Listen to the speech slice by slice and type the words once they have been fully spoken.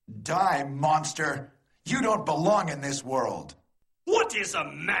Die, monster! You don't belong in this world! What is a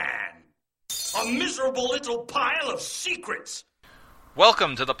man? A miserable little pile of secrets!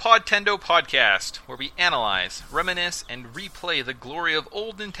 Welcome to the Podtendo Podcast, where we analyze, reminisce, and replay the glory of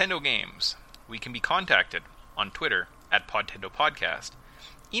old Nintendo games. We can be contacted on Twitter at Podtendo Podcast,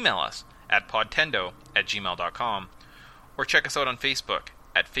 email us at podtendo@gmail.com, or check us out on Facebook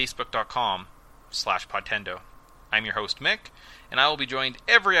at facebook.com/podtendo. I'm your host, Mick, and I will be joined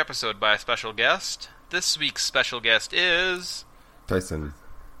every episode by a special guest. This week's special guest is... Tyson.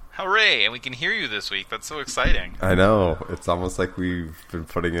 Hooray! And we can hear you this week. That's so exciting. I know. It's almost like we've been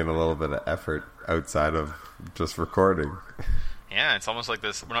putting in a little bit of effort outside of just recording. Yeah, it's almost like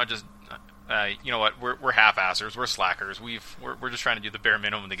this. We're not just... you know what? We're half-assers. We're slackers. We're just trying to do the bare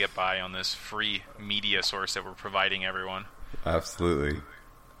minimum to get by on this free media source that we're providing everyone. Absolutely.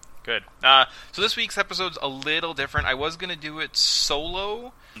 Good. So this week's episode's a little different. I was going to do it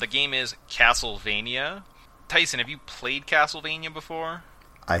solo. The game is Castlevania. Tyson, have you played Castlevania before?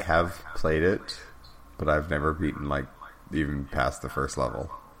 I have played it, but I've never beaten, even past the first level.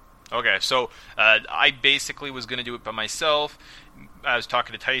 Okay, so I basically was going to do it by myself. I was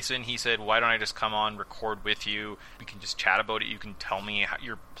talking to Tyson. He said, why don't I just come on, record with you? We can just chat about it. You can tell me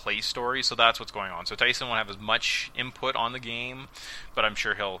your play story. So that's what's going on. So Tyson won't have as much input on the game, but I'm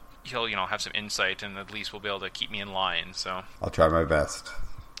sure he'll have some insight, and at least will be able to keep me in line. So I'll try my best.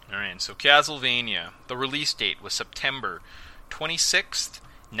 All right, so Castlevania. The release date was September 26th,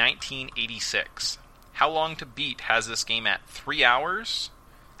 1986. How long to beat has this game at? 3 hours?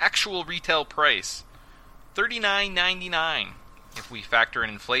 Actual retail price, $39.99. If we factor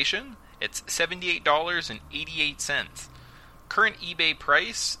in inflation, it's $78.88. Current eBay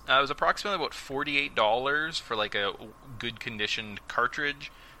price was approximately about $48 for a good condition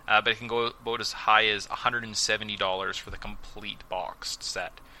cartridge, but it can go about as high as $170 for the complete boxed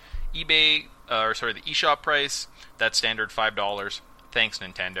set. The eShop price, that's standard $5. Thanks,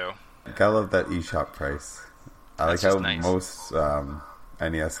 Nintendo. I love that eShop price. I like how nice. Most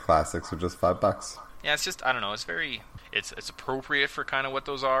NES classics are just $5. Yeah, it's just, I don't know, it's appropriate for kind of what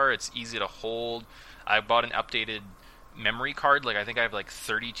those are. It's easy to hold. I bought an updated memory card. I think I have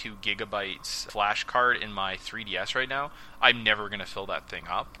 32 gigabytes flash card in my 3DS right now. I'm never going to fill that thing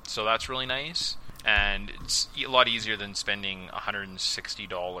up, so that's really nice. And it's a lot easier than spending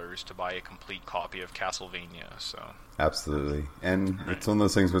 $160 to buy a complete copy of Castlevania. So absolutely. And it's one of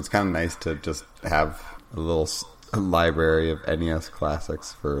those things where it's kind of nice to just have a little library of NES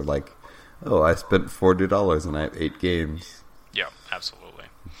classics for I spent $40 and I have 8 games. Yeah, absolutely.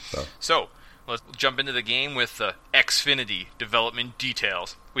 So let's jump into the game with the Xfinity development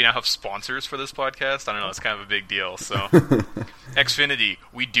details. We now have sponsors for this podcast. I don't know, it's kind of a big deal. So, Xfinity,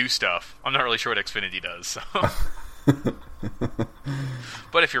 we do stuff. I'm not really sure what Xfinity does. So.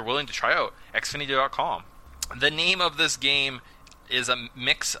 But if you're willing to try out, Xfinity.com. The name of this game is a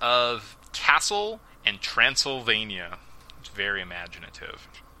mix of Castle and Transylvania. It's very imaginative.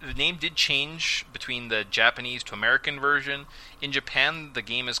 The name did change between the Japanese to American version. In Japan, the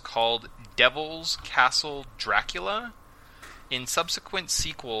game is called Devil's Castle Dracula. In subsequent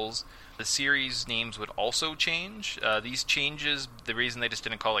sequels, the series names would also change. These changes, the reason they just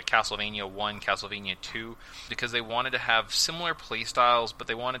didn't call it Castlevania 1, Castlevania 2, because they wanted to have similar playstyles, but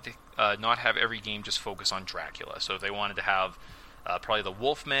they wanted to not have every game just focus on Dracula. So if they wanted to have probably the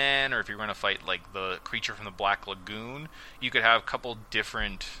Wolfman, or if you're going to fight the creature from the Black Lagoon, you could have a couple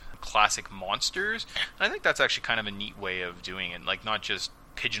different classic monsters. And I think that's actually kind of a neat way of doing it, not just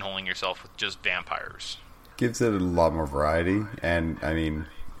pigeonholing yourself with just vampires. Gives it a lot more variety, and I mean,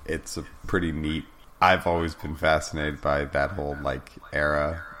 it's a pretty neat. I've always been fascinated by that whole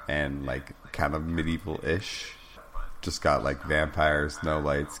era and kind of medieval-ish. Just got vampires, no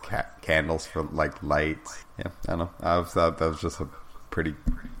lights, candles for lights. Yeah, I don't know. I thought that was just a pretty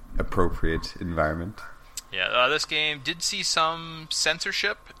appropriate environment. Yeah, this game did see some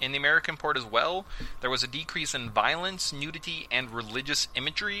censorship in the American port as well. There was a decrease in violence, nudity, and religious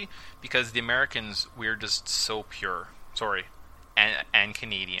imagery because the Americans, we're just so pure. Sorry, and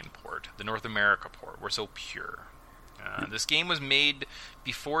Canadian port. The North America port, we're so pure. This game was made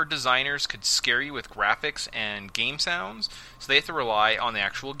before designers could scare you with graphics and game sounds, so they have to rely on the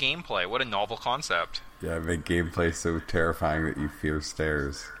actual gameplay. What a novel concept. Yeah, make gameplay so terrifying that you fear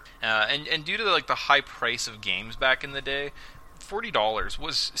stares. And due to the high price of games back in the day, $40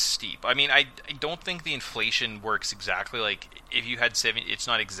 was steep. I mean, I don't think the inflation works exactly. If you had it's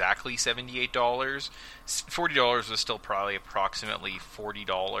not exactly $78. $40 was still probably approximately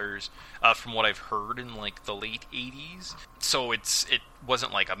 $40 from what I've heard in the late 80s. So it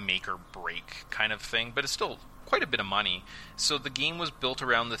wasn't a make or break kind of thing, but it's still quite a bit of money. So the game was built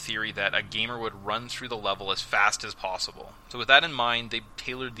around the theory that a gamer would run through the level as fast as possible. So with that in mind, they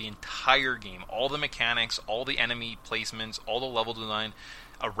tailored the entire game, all the mechanics, all the enemy placements, all the level design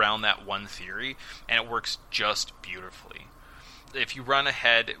around that one theory, and it works just beautifully. If you run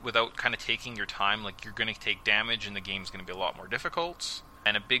ahead without kind of taking your time, like, you're going to take damage and the game's going to be a lot more difficult.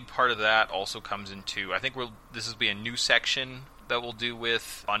 And a big part of that also comes into, I think this will be a new section that we'll do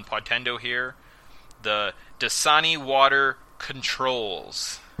with on Podtendo here, the Dasani water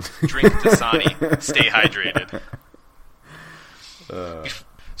controls. Drink Dasani, stay hydrated.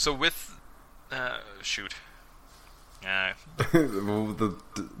 So with shoot. The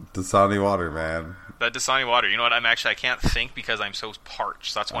Dasani water, man. That Dasani water. You know what? I can't think because I'm so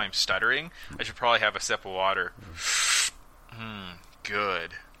parched. That's why I'm stuttering. I should probably have a sip of water.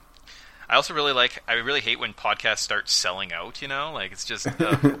 Good. I also I really hate when podcasts start selling out, you know? Like, it's just...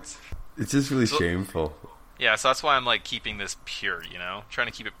 it's just really shameful. Yeah, so that's why I'm, like, keeping this pure, you know? Trying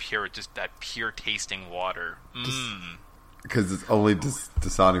to keep it pure with just that pure tasting water. Because it's only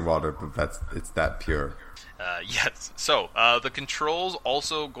Dasani water, but it's that pure. Yes. So, the controls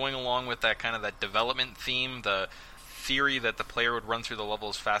also going along with that kind of that development theme, the theory that the player would run through the level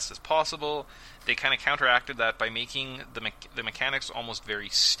as fast as possible, they kind of counteracted that by making the mechanics almost very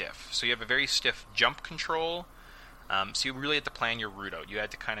stiff. So you have a very stiff jump control, so you really had to plan your route out. You had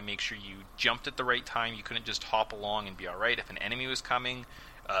to kind of make sure you jumped at the right time. You couldn't just hop along and be alright. If an enemy was coming,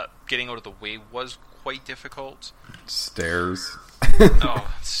 getting out of the way was quite difficult. Stairs.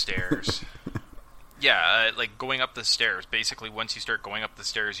 Yeah, like going up the stairs. Basically, once you start going up the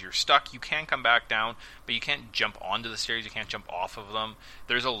stairs, you're stuck. You can come back down, but you can't jump onto the stairs. You can't jump off of them.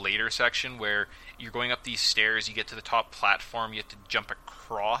 There's a later section where you're going up these stairs. You get to the top platform. You have to jump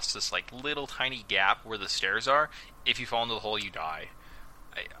across this like little tiny gap where the stairs are. If you fall into the hole, you die.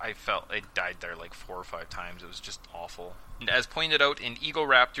 I died there like 4 or 5 times. It was just awful. And as pointed out in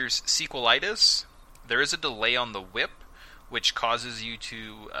Egoraptor's Sequelitis, there is a delay on the whip, which causes you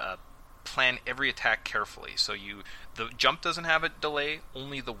to plan every attack carefully. So the jump doesn't have a delay,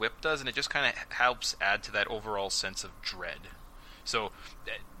 only the whip does, and it just kind of helps add to that overall sense of dread. So,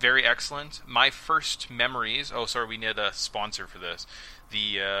 very excellent. My first memories... Oh, sorry, we need a sponsor for this.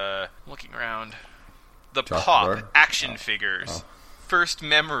 Looking around... The Pop action figures. First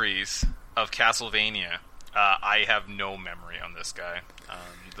memories of Castlevania. I have no memory on this guy.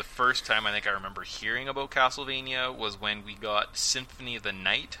 The first time I think I remember hearing about Castlevania was when we got Symphony of the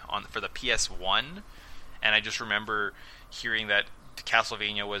Night for the PS1, and I just remember hearing that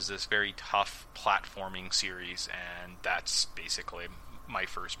Castlevania was this very tough platforming series, and that's basically my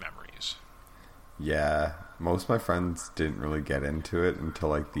first memories. Yeah, most of my friends didn't really get into it until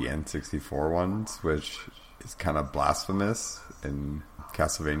like the N64 ones, which is kind of blasphemous in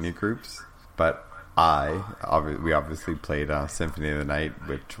Castlevania groups, but we obviously played Symphony of the Night,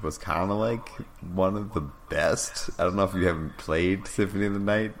 which was kind of like one of the best. I don't know if you haven't played Symphony of the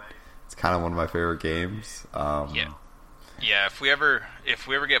Night. It's kind of one of my favorite games. Yeah. If we ever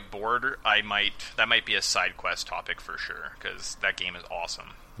get bored, that might be a side quest topic for sure, because that game is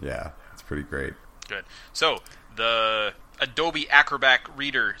awesome. Yeah, it's pretty great. Good. So the Adobe Acrobat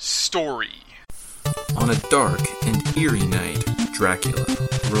Reader story. On a dark and eerie night, Dracula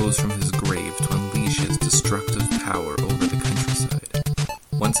rose from his grave to unleash his destructive power over the countryside.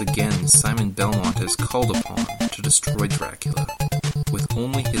 Once again, Simon Belmont is called upon to destroy Dracula. With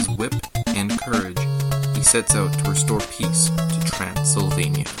only his whip and courage, he sets out to restore peace to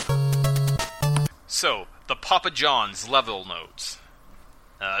Transylvania. So, the Papa John's level notes.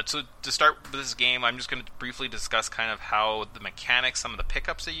 So to start with this game, I'm just going to briefly discuss kind of how the mechanics, some of the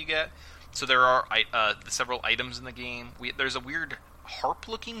pickups that you get. So there are several items in the game. There's a weird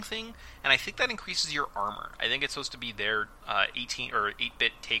harp-looking thing, and I think that increases your armor. I think it's supposed to be their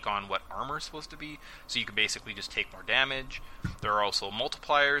 8-bit take on what armor is supposed to be, so you can basically just take more damage. There are also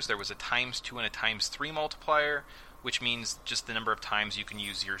multipliers. There was a ×2 and a ×3 multiplier, which means just the number of times you can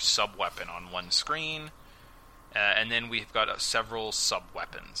use your sub-weapon on one screen. And then we've got several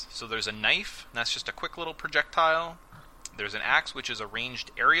sub-weapons. So there's a knife, and that's just a quick little projectile. There's an axe, which is a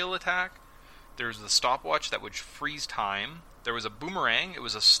ranged aerial attack. There's the stopwatch that would freeze time. There was a boomerang. It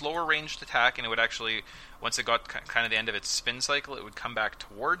was a slower ranged attack, and it would actually, once it got kind of the end of its spin cycle, it would come back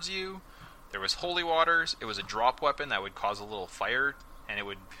towards you. There was holy waters. It was a drop weapon that would cause a little fire, and it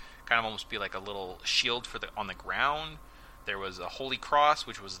would kind of almost be like a little shield on the ground. There was a holy cross,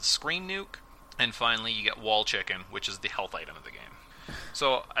 which was the screen nuke. And finally, you get wall chicken, which is the health item of the game.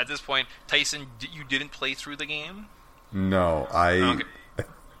 So, at this point, Tyson, you didn't play through the game? No, I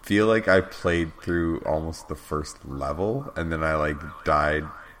feel like I played through almost the first level, and then I died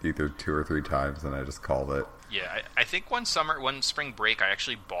either 2 or 3 times, and I just called it. Yeah, I think one spring break, I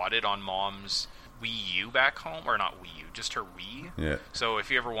actually bought it on Mom's Wii U back home, or not Wii U, just her Wii. Yeah. So if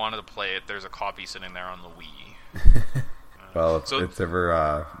you ever wanted to play it, there's a copy sitting there on the Wii. Well, if it's ever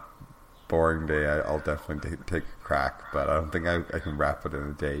a boring day, I'll definitely take a crack, but I don't think I can wrap it in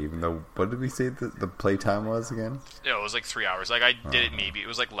a day, even though, what did we say the playtime was again? Yeah, it was like 3 hours. Like, I did it maybe, it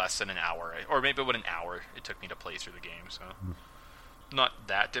was like less than an hour, or maybe about an hour it took me to play through the game, so not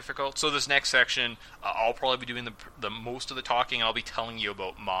that difficult. So this next section, I'll probably be doing the most of the talking, and I'll be telling you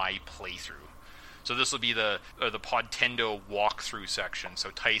about my playthrough. So this will be the Podtendo walkthrough section, so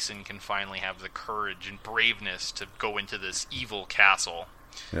Tyson can finally have the courage and braveness to go into this evil castle.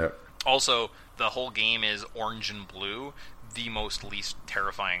 Yep. Also, the whole game is orange and blue, the most least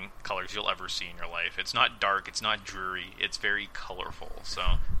terrifying colors you'll ever see in your life. It's not dark, it's not dreary, it's very colorful. So,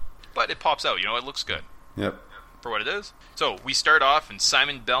 but it pops out, it looks good. Yep. For what it is. So, we start off, and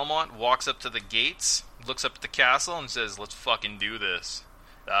Simon Belmont walks up to the gates, looks up at the castle, and says, "Let's fucking do this."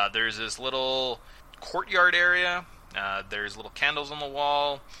 There's this little courtyard area. There's little candles on the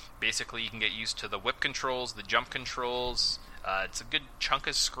wall. Basically, you can get used to the whip controls, the jump controls. It's a good chunk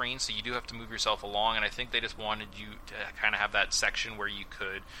of screen, so you do have to move yourself along, and I think they just wanted you to kind of have that section where you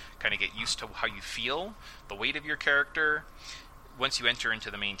could kind of get used to how you feel, the weight of your character. Once you enter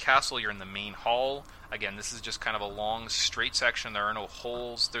into the main castle, you're in the main hall. Again, this is just kind of a long, straight section. There are no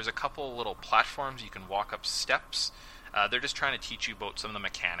holes. There's a couple little platforms. You can walk up steps. They're just trying to teach you about some of the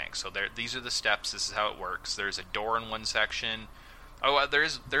mechanics. So these are the steps. This is how it works. There's a door in one section. Oh,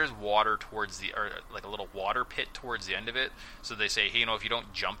 there's water towards or like a little water pit towards the end of it. So they say, hey, if you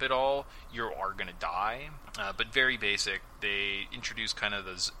don't jump at all, you are going to die. But very basic. They introduce kind of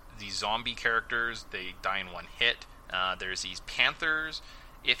these zombie characters. They die in one hit. There's these panthers.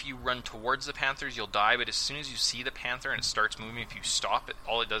 If you run towards the panthers, you'll die, but as soon as you see the panther and it starts moving, if you stop it,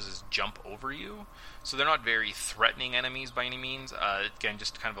 all it does is jump over you. So they're not very threatening enemies by any means. Again,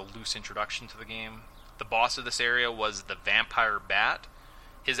 just kind of a loose introduction to the game. The boss of this area was the vampire bat.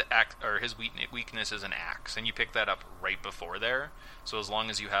 His weakness is an axe, and you pick that up right before there. So as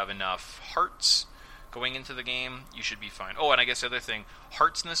long as you have enough hearts going into the game, you should be fine. Oh, and I guess the other thing,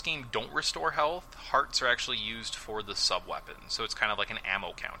 hearts in this game don't restore health. Hearts are actually used for the sub-weapon, so it's kind of like an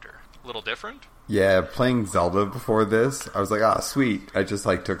ammo counter. A little different? Yeah, playing Zelda before this, I was like, sweet. I just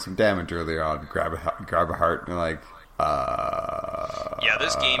took some damage earlier on, grab a heart, and yeah,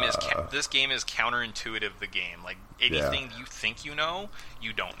 this game is counterintuitive. The game, like anything you think you know,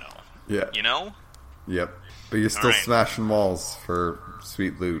 you don't know. Yeah, Yep, but you're still smashing walls for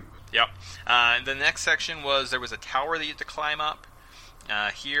sweet loot. Yep. The next section there was a tower that you had to climb up.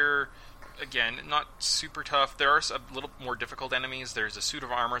 Here, again, not super tough. There are a little more difficult enemies. There's a suit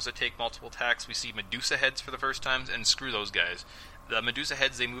of armors that take multiple attacks. We see Medusa heads for the first time, and screw those guys. The Medusa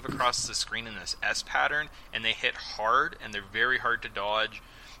heads, they move across the screen in this S pattern, and they hit hard, and they're very hard to dodge.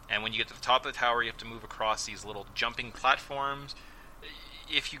 And when you get to the top of the tower, you have to move across these little jumping platforms.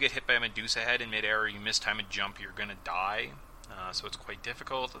 If you get hit by a Medusa head in midair or you miss time a jump, you're going to die. So it's quite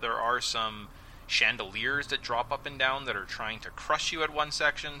difficult. There are some chandeliers that drop up and down that are trying to crush you at one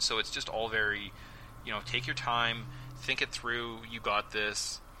section, so it's just all very, take your time, think it through, you got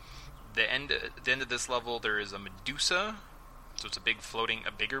this. At the end of this level, there is a Medusa, so it's a bigger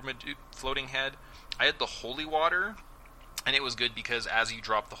floating head. I had the holy water, and it was good because as you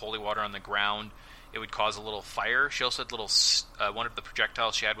drop the holy water on the ground, it would cause a little fire. She also had one of the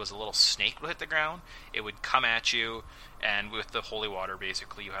projectiles she had was a little snake would hit the ground. It would come at you, and with the holy water,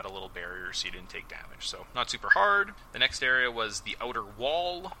 basically, you had a little barrier so you didn't take damage. So, not super hard. The next area was the outer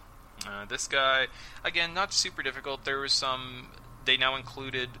wall. This guy, again, not super difficult. There was they now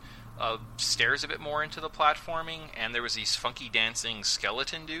included stairs a bit more into the platforming, and there was these funky dancing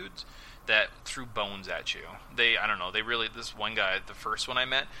skeleton dudes that threw bones at you. This one guy, the first one I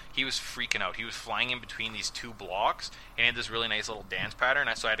met, he was freaking out. He was flying in between these two blocks, and he had this really nice little dance pattern,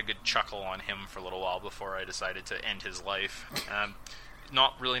 so I had a good chuckle on him for a little while before I decided to end his life.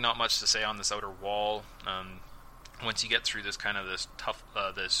 Not much to say on this outer wall. Once you get through this the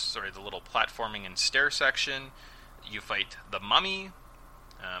little platforming and stair section, you fight the mummy.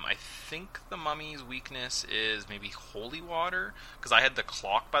 I think the mummy's weakness is maybe holy water, because I had the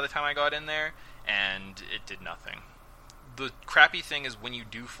clock by the time I got in there, and it did nothing. The crappy thing is when you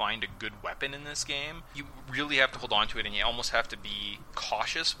do find a good weapon in this game, you really have to hold on to it, and you almost have to be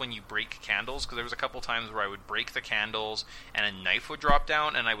cautious when you break candles, because there was a couple times where I would break the candles, and a knife would drop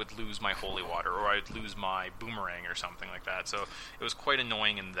down, and I would lose my holy water, or I would lose my boomerang or something like that. So it was quite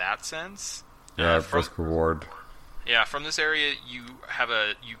annoying in that sense. Yeah, risk reward. Yeah, from this area,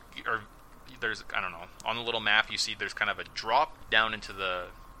 there's, I don't know, on the little map you see there's kind of a drop down into the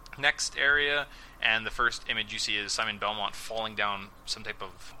Next area, and the first image you see is Simon Belmont falling down some type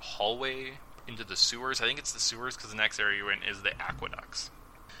of hallway into the sewers. I think it's the sewers because the next area you're in is the aqueducts.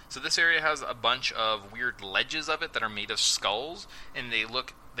 So this area has a bunch of weird ledges of it that are made of skulls, and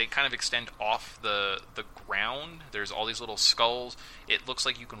they kind of extend off the ground. There's all these little skulls. It looks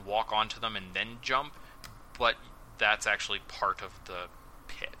like you can walk onto them and then jump, but that's actually part of the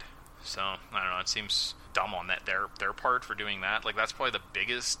pit. So, I don't know, it seems dumb on that their part for doing that. Like, that's probably the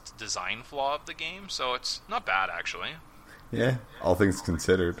biggest design flaw of the game, so it's not bad, actually. Yeah, all things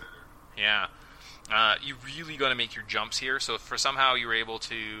considered. Yeah. You really got to make your jumps here, so if for somehow you were able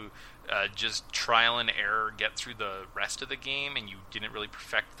to just trial and error get through the rest of the game and you didn't really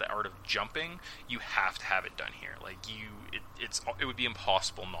perfect the art of jumping, you have to have it done here. Like, it would be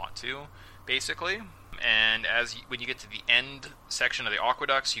impossible not to, basically. And when you get to the end section of the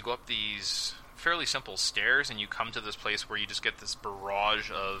aqueducts, you go up these fairly simple stairs, and you come to this place where you just get this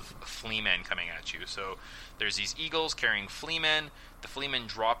barrage of fleamen coming at you. So there's these eagles carrying fleamen. The fleamen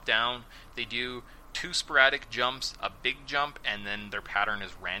drop down. They do 2 sporadic jumps, a big jump, and then their pattern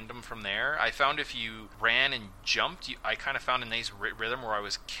is random from there. I found if you ran and jumped, I kind of found a nice rhythm where I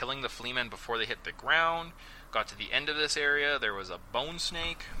was killing the fleamen before they hit the ground. Got to the end of this area, there was a bone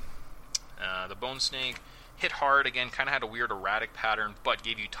snake. The bone snake hit hard again, kind of had a weird erratic pattern, but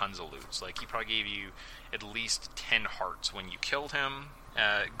gave you tons of loot. Like, he probably gave you at least 10 hearts when you killed him.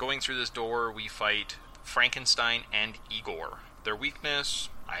 Going through this door, we fight Frankenstein and Igor. Their weakness,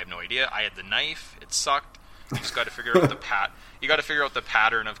 I have no idea. I had the knife. It sucked. You just got to figure out the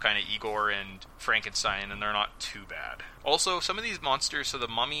pattern of kind of Igor and Frankenstein, and they're not too bad. Also, some of these monsters, so the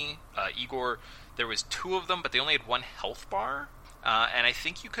mummy, Igor, there was 2 of them, but they only had 1 health bar. And I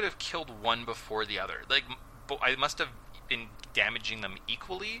think you could have killed one before the other. Like, I must have been damaging them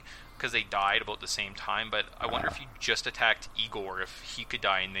equally because they died about the same time. But I wonder if you just attacked Igor, if he could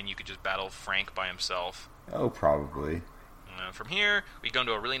die, and then you could just battle Frank by himself. Oh, probably. From here, we go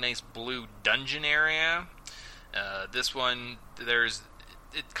into a really nice blue dungeon area. This one,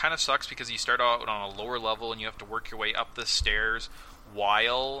 it kind of sucks because you start out on a lower level and you have to work your way up the stairs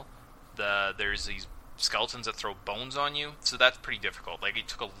while there's these skeletons that throw bones on you, so that's pretty difficult. Like, it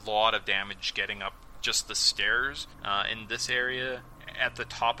took a lot of damage getting up just the stairs. In this area, at the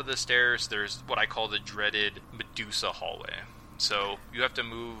top of the stairs, there's what I call the dreaded Medusa hallway. So you have to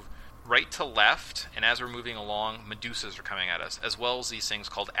move right to left, and as we're moving along, Medusas are coming at us, as well as these things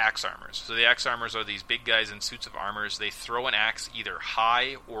called axe armors. So the axe armors are these big guys in suits of armors. They throw an axe either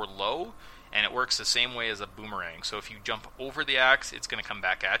high or low, and it works the same way as a boomerang. So if you jump over the axe, it's going to come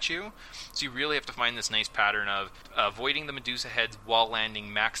back at you. So you really have to find this nice pattern of avoiding the Medusa heads while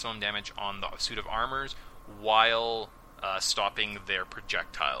landing maximum damage on the suit of armors while stopping their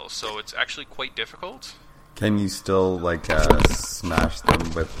projectiles. So it's actually quite difficult. Can you still, like, smash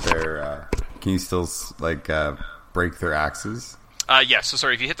them with their... can you still, like, break their axes? Yeah, so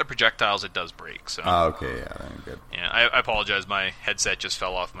sorry, if you hit the projectiles, it does break. So. Oh, okay, yeah, then good. Yeah, I apologize, my headset just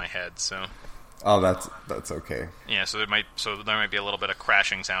fell off my head, so... Oh, that's okay. Yeah, so there might be a little bit of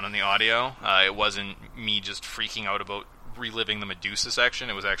crashing sound in the audio. It wasn't me just freaking out about reliving the Medusa section.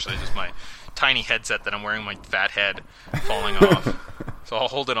 It was actually just my tiny headset that I'm wearing, my fat head falling off. So I'll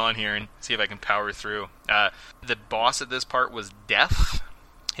hold it on here and see if I can power through. The boss at this part was Death.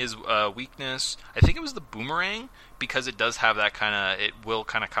 His weakness, I think it was the boomerang, because it does have that kind of, it will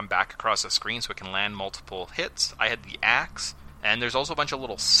kind of come back across the screen so it can land multiple hits. I had the axe, and there's also a bunch of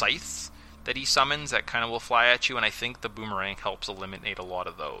little scythes that he summons that kind of will fly at you, and I think the boomerang helps eliminate a lot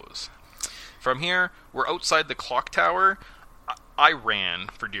of those. From here, we're outside the clock tower. I ran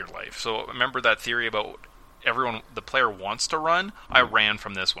for dear life. So remember that theory about the player wants to run? I ran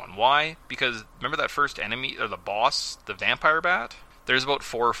from this one. Why? Because remember that first enemy, or the boss, the vampire bat? There's about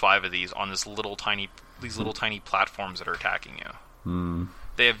 4 or 5 of these on these little tiny platforms that are attacking you.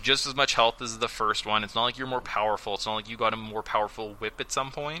 They have just as much health as the first one. It's not like you're more powerful. It's not like you got a more powerful whip at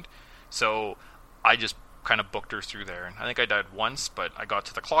some point. So I just kind of booked her through there. And I think I died once, but I got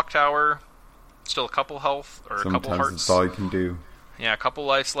to the clock tower. Still a couple health, or Sometimes a couple hearts. That's all you can do. Yeah, a couple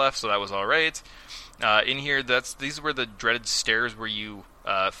lives left, so that was alright. In here, these were the dreaded stairs where you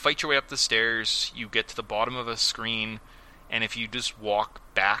fight your way up the stairs, you get to the bottom of a screen, and if you just walk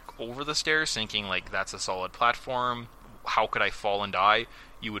back over the stairs thinking, like, that's a solid platform, how could I fall and die?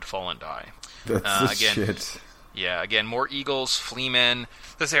 You would fall and die. That's shit. Yeah, again, more eagles, fleamen.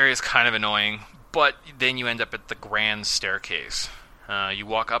 This area is kind of annoying, but then you end up at the grand staircase. You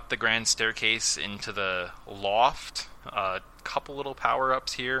walk up the grand staircase into the loft. A couple little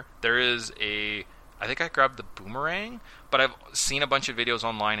power-ups here. There is I think I grabbed the boomerang, but I've seen a bunch of videos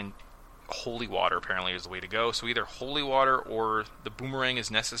online, and holy water apparently is the way to go. So either holy water or the boomerang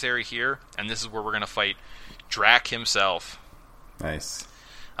is necessary here, and this is where we're going to fight Drac himself. Nice.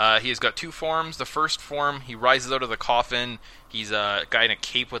 He has got two forms. The first form, he rises out of the coffin. He's a guy in a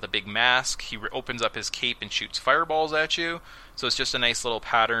cape with a big mask. He opens up his cape and shoots fireballs at you. So it's just a nice little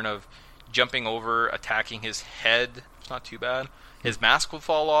pattern of jumping over, attacking his head. It's not too bad. His mask will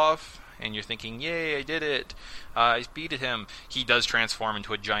fall off, and you're thinking, yay, I did it. I beat him. He does transform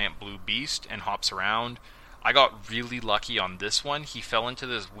into a giant blue beast and hops around. I got really lucky on this one. He fell into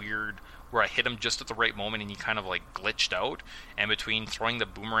this weird... where I hit him just at the right moment and he kind of like glitched out, and between throwing the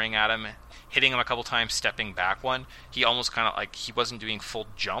boomerang at him, hitting him a couple times, stepping back one, he almost kind of like, he wasn't doing full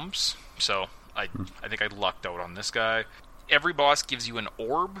jumps, so I think I lucked out on this guy. Every boss gives you an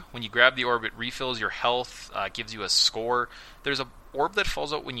orb. When you grab the orb, it refills your health, gives you a score. There's a orb that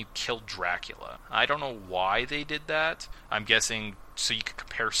falls out when you kill Dracula. I don't know why they did that. I'm guessing so you could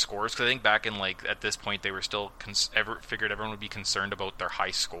compare scores, because I think back in like at this point they were still figured everyone would be concerned about their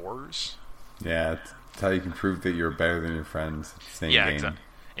high scores. Yeah, it's how you can prove that you're better than your friends. Same game.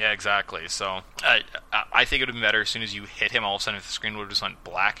 Yeah, exactly. So I think it would have been better as soon as you hit him, all of a sudden if the screen would have just went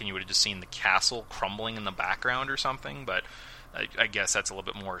black and you would have just seen the castle crumbling in the background or something. But I guess that's a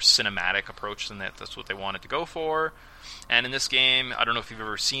little bit more cinematic approach than that. That's what they wanted to go for. And in this game, I don't know if you've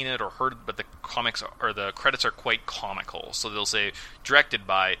ever seen it or heard, but the comics or the credits are quite comical. So they'll say directed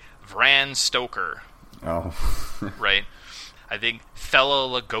by Bram Stoker. Oh, right. I think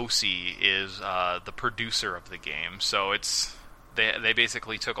Fela Lugosi is the producer of the game. So it's they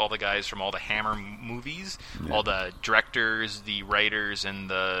basically took all the guys from all the Hammer movies, all the directors, the writers, and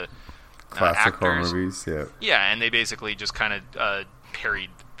the classic horror actors. movies. Yeah. Yeah, and they basically just kind of parodied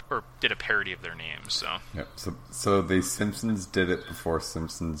or did a parody of their names. So. Yep. So the Simpsons did it before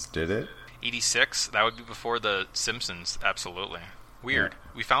Simpsons did it. 86. That would be before the Simpsons. Absolutely. Weird.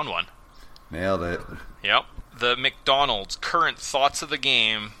 Yeah. We found one. Nailed it. Yep. The McDonald's current thoughts of the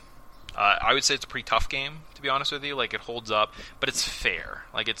game. I would say it's a pretty tough game, to be honest with you. Like, it holds up, but it's fair.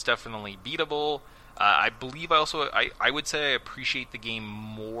 Like, it's definitely beatable. I believe I would say I appreciate the game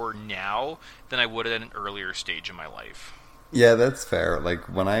more now than I would at an earlier stage in my life. Yeah, that's fair. Like,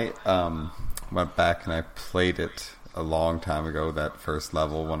 when I went back and I played it a long time ago, that first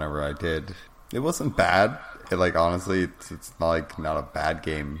level, whenever I did, it wasn't bad. Like, honestly, it's not a bad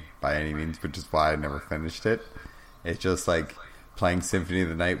game by any means, which is why I never finished it. It's just like playing Symphony of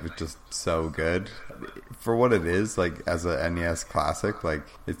the Night was just so good for what it is. Like, as a NES classic, like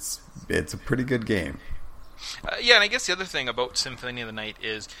it's a pretty good game. Yeah, and I guess the other thing about Symphony of the Night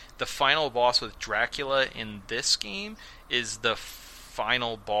is the final boss with Dracula in this game is the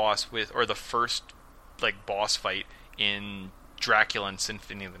final boss with, or the first like boss fight in Dracula and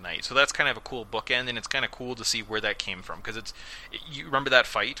Symphony of the Night. So that's kind of a cool bookend, and it's kind of cool to see where that came from, because you remember that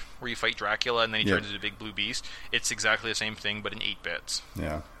fight where you fight Dracula and then he turns into a big blue beast? It's exactly the same thing, but in 8 bits.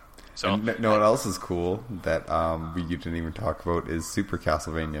 Yeah. So and know what else is cool that you didn't even talk about is Super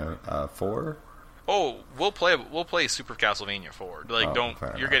Castlevania 4. Oh, we'll play Super Castlevania 4. Like,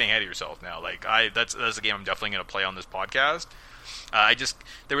 you're getting ahead of yourself now. Like, that's a game I'm definitely going to play on this podcast.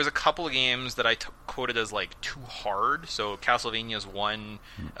 There was a couple of games that I quoted as like too hard. So Castlevania's 1,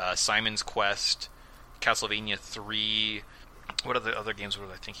 Simon's Quest, Castlevania 3. What other games was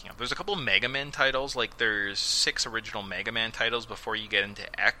I thinking of? There's a couple of Mega Man titles. Like, there's 6 original Mega Man titles before you get into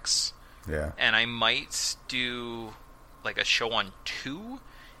X. Yeah. And I might do like a show on 2.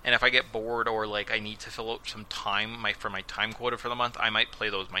 And if I get bored or like I need to fill out some time for my time quota for the month, I might play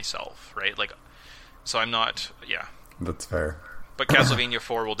those myself, right? Like, so I'm not, yeah. That's fair. But Castlevania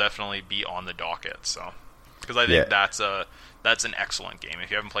 4 will definitely be on the docket, so because I think that's an excellent game.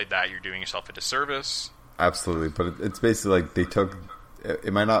 If you haven't played that, you're doing yourself a disservice. Absolutely, but it's basically like they took.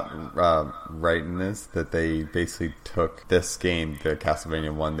 Am I not right in this that they basically took this game, the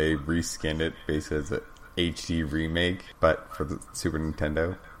Castlevania 1, they reskinned it basically as a HD remake, but for the Super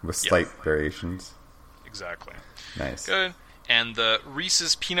Nintendo with slight variations. Exactly. Nice. Good. And the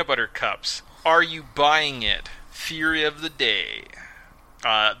Reese's Peanut Butter Cups. Are you buying it? Theory of the day.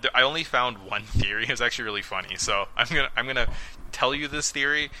 I only found one theory. It was actually really funny. So I'm gonna tell you this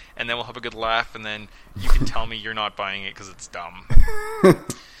theory, and then we'll have a good laugh, and then you can tell me you're not buying it because it's dumb.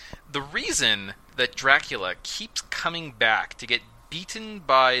 The reason that Dracula keeps coming back to get beaten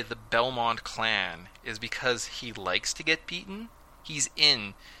by the Belmont clan is because he likes to get beaten. He's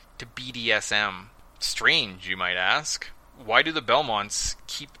in to BDSM. Strange, you might ask. Why do the Belmonts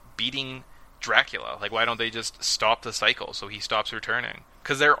keep beating Dracula? Like, why don't they just stop the cycle so he stops returning?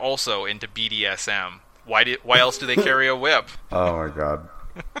 Because they're also into BDSM. Why else do they carry a whip? Oh my god.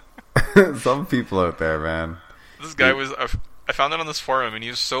 Some people out there, man. This guy was I found it on this forum, and he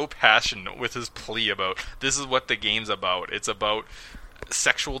was so passionate with his plea about this is what the game's about. It's about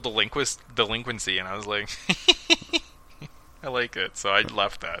sexual delinquency, and I was like, I like it, so I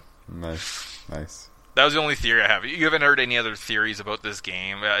left that. Nice. That was the only theory I have. You haven't heard any other theories about this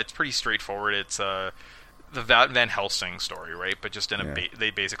game. It's pretty straightforward. It's the Van Helsing story, right? But just in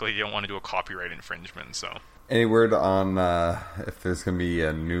they basically don't want to do a copyright infringement, so... Any word on if there's going to be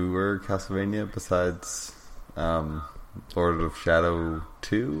a newer Castlevania besides Lord of Shadow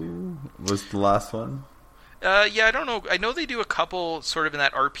 2 was the last one? Yeah, I don't know. I know they do a couple sort of in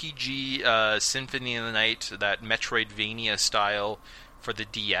that RPG Symphony of the Night, that Metroidvania style for the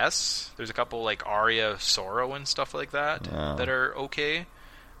DS. There's a couple like Aria of Sorrow and stuff like that that are okay.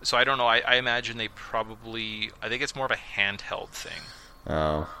 So I don't know. I imagine they probably... I think it's more of a handheld thing.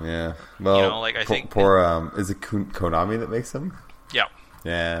 Oh, yeah. Well, I think... is it Konami that makes them? Yeah.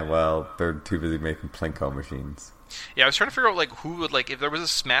 Yeah, well, they're too busy making Plinko machines. Yeah, I was trying to figure out who would if there was a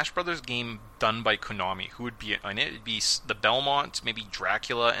Smash Brothers game done by Konami, who would be in it? It'd be the Belmont, maybe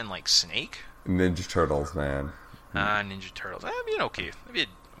Dracula, and Snake. Ninja Turtles, man. Ninja Turtles. That'd be okay. That'd be a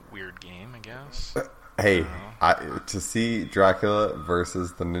weird game, I guess. Hey, to see Dracula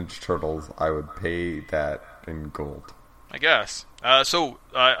versus the Ninja Turtles, I would pay that in gold. I guess. So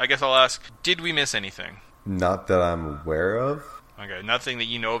I guess I'll ask: did we miss anything? Not that I'm aware of. Okay, nothing that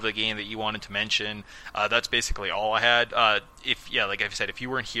you know of the game that you wanted to mention. That's basically all I had. Like I said, if you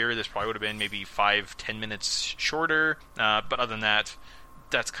weren't here, this probably would have been maybe 5-10 minutes shorter. But other than that,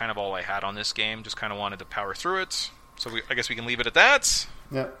 that's kind of all I had on this game. Just kind of wanted to power through it. So I guess we can leave it at that.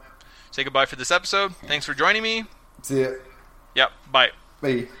 Yep. Say goodbye for this episode. Thanks for joining me. See ya. Yep, bye.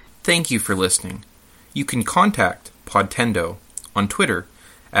 Bye. Thank you for listening. You can contact Podtendo on Twitter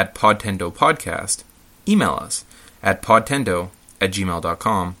at Podtendo Podcast, email us at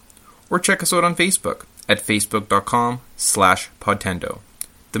podtendo@gmail.com, or check us out on Facebook at facebook.com/Podtendo.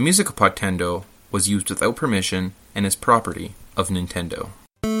 The music of Podtendo was used without permission and is property of Nintendo.